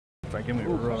Frank, give me a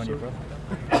right on you, brother.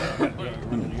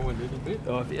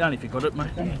 Oh, only if you got it,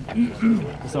 mate.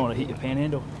 Just don't want to hit your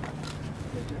panhandle.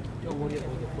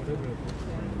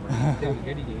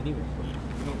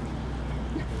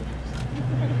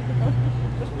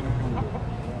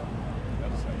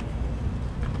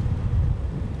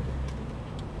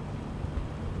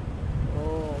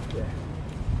 Oh, yeah.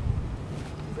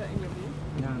 Is that in your view?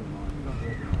 No, not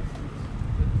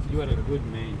You are a good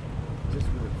man. just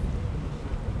with it.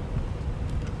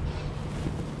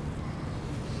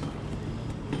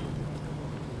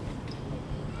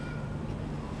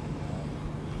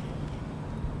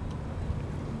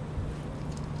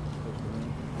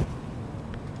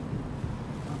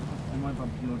 Am I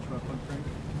bumping your truck on Frank?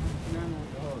 No.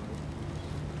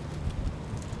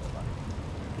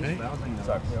 Hey?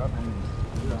 Sucks.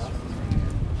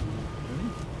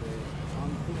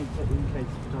 I'm thinking in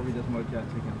case photography doesn't work out,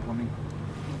 taking plumbing.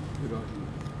 Good idea.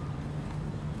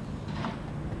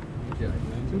 So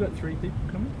we've got 3 people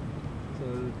coming. So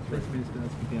First Minister,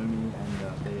 Spigoni, and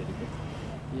Bear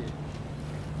Yeah.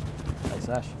 Hey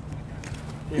Sash,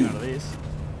 getting out of this,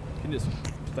 you can just,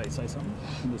 if they say something,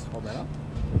 you can just hold that up.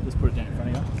 Just put it down in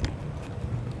front of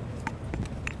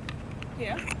you.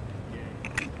 Here?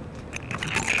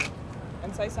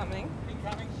 And say something.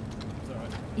 Incoming. It's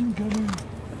alright. Incoming.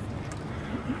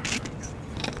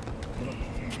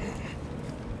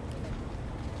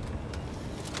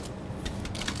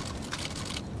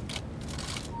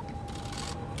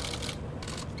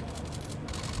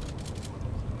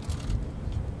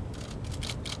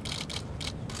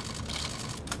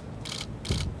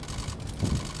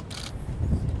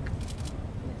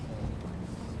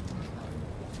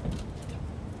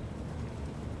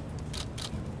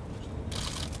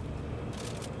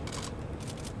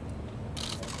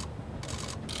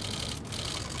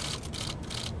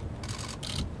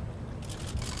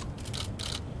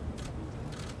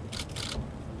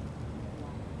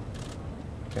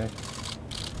 Okay.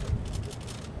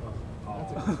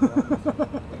 That's a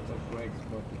great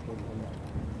spot to put it on.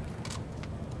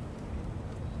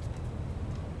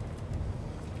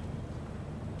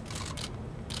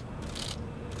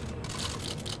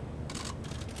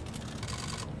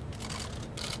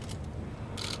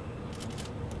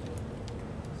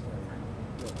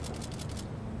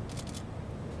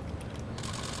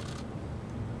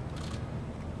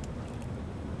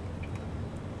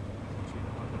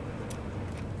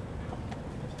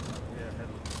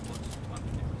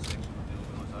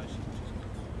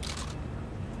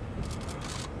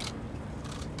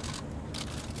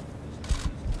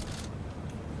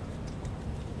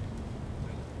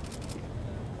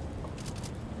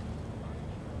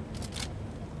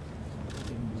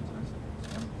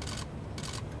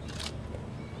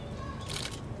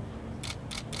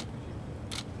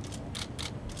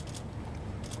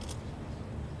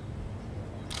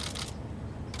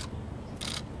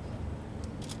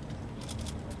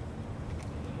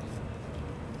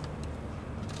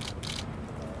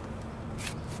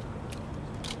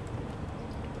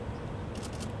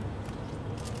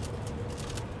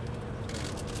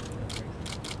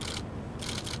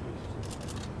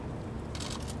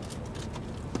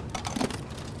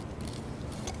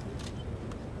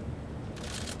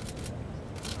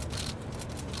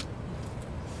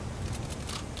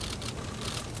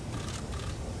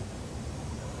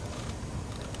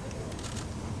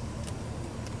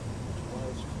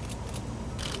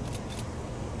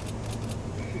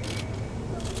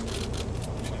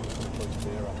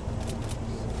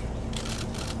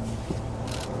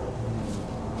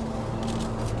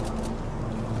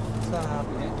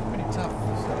 Pretty tough.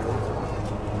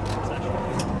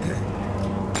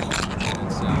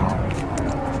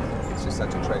 It's just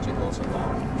such a tragic loss of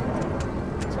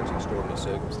life, such extraordinary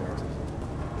circumstances.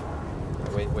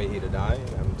 We're here today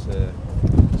to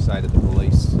say to the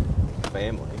police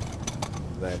family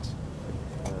that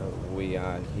we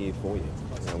are here for you.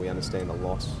 We understand the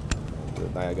loss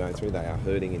that they are going through. They are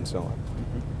hurting inside,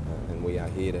 and we are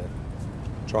here to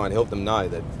try and help them know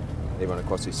that everyone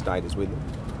across this state is with them,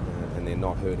 and they're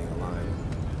not hurting alone.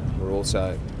 We're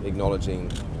also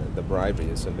acknowledging the bravery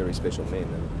of some very special men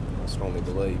that I strongly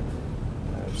believe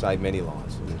have saved many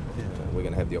lives. And, we're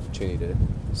going to have the opportunity to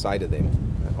say to them,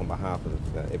 on behalf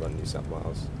of everyone in New South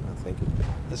Wales, thank you.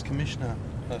 As Commissioner,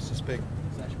 I suspect,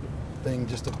 being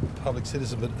just a public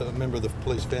citizen but a member of the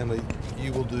police family,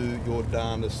 you will do your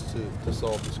darndest to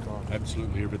solve this crime.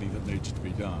 Absolutely everything that needs to be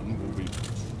done will be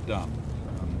done.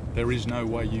 There is no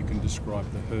way you can describe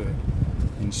the hurt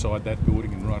inside that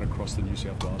building and right across the New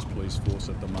South Wales Police Force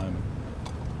at the moment.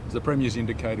 As the Premier's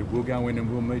indicated, we'll go in and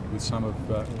we'll meet with some of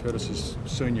Curtis's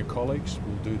senior colleagues.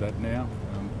 We'll do that now.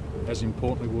 as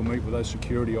importantly, we'll meet with those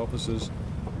security officers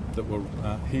that were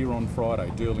here on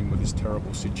Friday dealing with this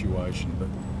terrible situation. But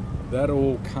that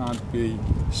all can't be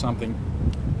something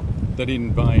that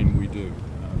in vain we do.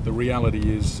 The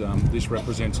reality is this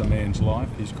represents a man's life,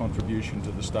 his contribution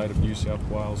to the state of New South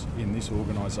Wales in this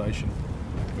organisation.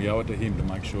 We owe it to him to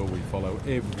make sure we follow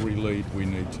every lead we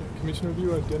need to. Commissioner, have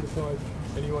you identified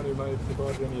anyone who may have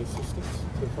provided any assistance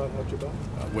to Farhad Jabbar?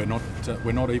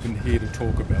 We're not even here to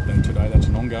talk about that today. That's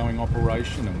an ongoing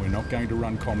operation, and we're not going to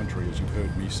run commentary, as you've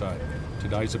heard me say.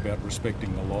 Today's about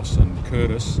respecting the loss, and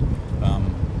Curtis,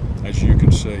 as you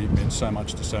can see, meant so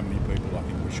much to so many people. I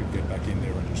think we should get back in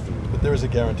there and just do it. But there is a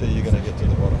guarantee you're going to get to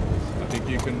the bottom of this. I think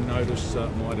you can notice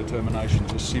my determination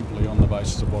just simply on the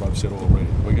basis of what I've said already.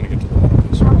 We're going to get to the bottom of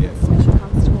this. How are the special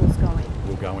constables going?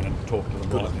 We'll go in and talk to them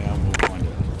right now, and we'll find out.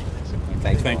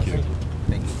 Thank you.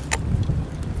 Thank you.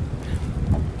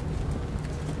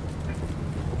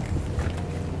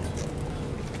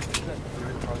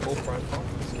 Full profile.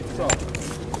 Got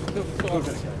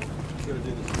to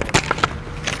do this.